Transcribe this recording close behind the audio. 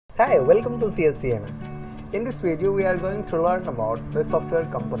Hi, welcome to CSEMA. In this video, we are going to learn about the software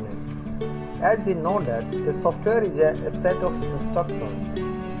components. As you know that the software is a set of instructions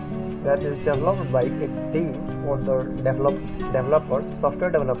that is developed by a team or the software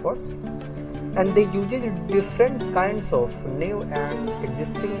developers, and they use different kinds of new and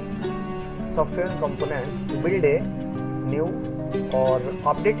existing software components to build a new or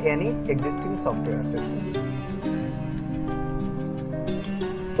update any existing software systems.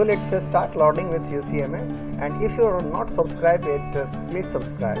 So let's start learning with CSEMA, and if you are not subscribed yet, please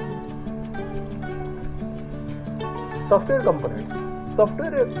subscribe. Software components.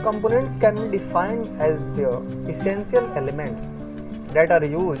 Software components can be defined as the essential elements that are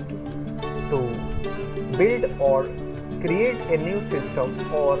used to build or create a new system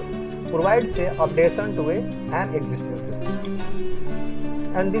or provide updation to an existing system.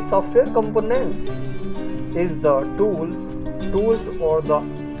 And the software components is the tools or the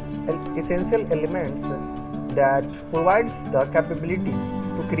essential elements that provides the capability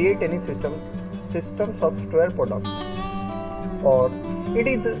to create any system software product, or it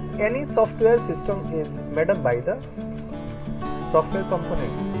is any software system is made up by the software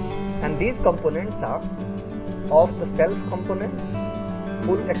components, and these components are off-the-shelf components,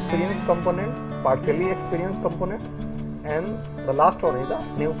 full experienced components, partially experienced components, and the last one is the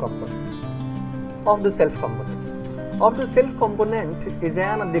new components. Off-the-shelf components. Off-the-shelf component is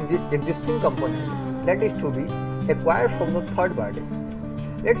an existing component that is to be acquired from the third party.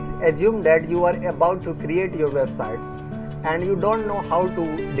 Let's assume that you are about to create your websites and you don't know how to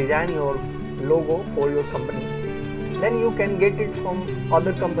design your logo for your company. Then you can get it from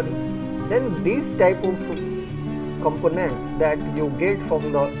other company. Then these type of components that you get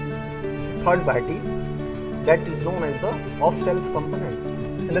from the third party, that is known as the off-shelf components.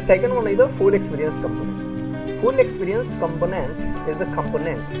 And the second one is the full experienced component. Full experienced component is the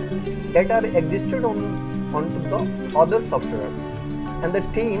component that are existed onto the other softwares, and the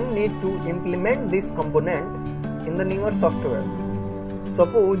team need to implement this component in the newer software.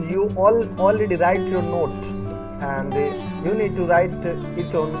 Suppose you already write your notes and you need to write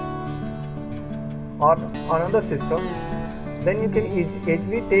it on another system, then you can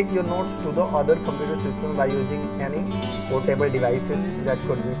easily take your notes to the other computer system by using any portable devices, that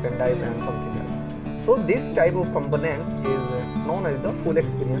could be pen drive and something else. So this type of components is known as the full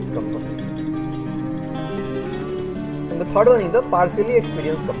experienced component. And the third one is the partially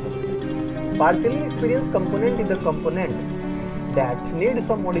experienced component. Partially experienced component is the component that needs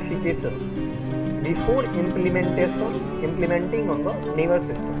some modifications before implementing on the newer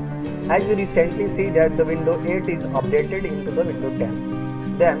system. As you recently see that the Windows 8 is updated into the Windows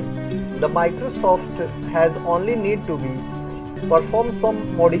 10, then the Microsoft has only need to be perform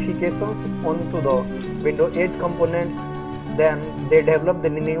some modifications onto the Windows 8 components. Then they develop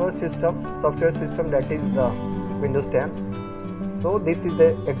the newer software system, that is the Windows 10. So this is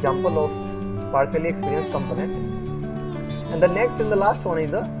the example of partially experienced component. And the next and the last one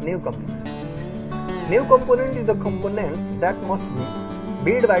is the new component. New component is the components that must be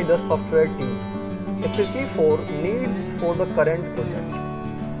built by the software team, especially for needs for the current project.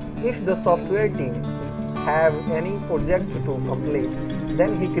 If the software team have any project to complete,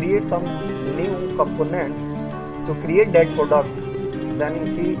 then he creates some new components to create that product. Then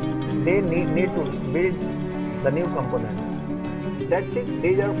they need to build the new components. That's it.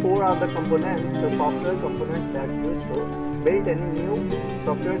 These are four of the components, the software component that's used to build any new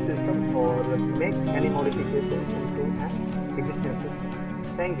software system or make any modifications into an existing system.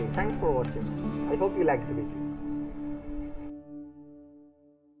 Thank you. Thanks for watching. I hope you liked the video.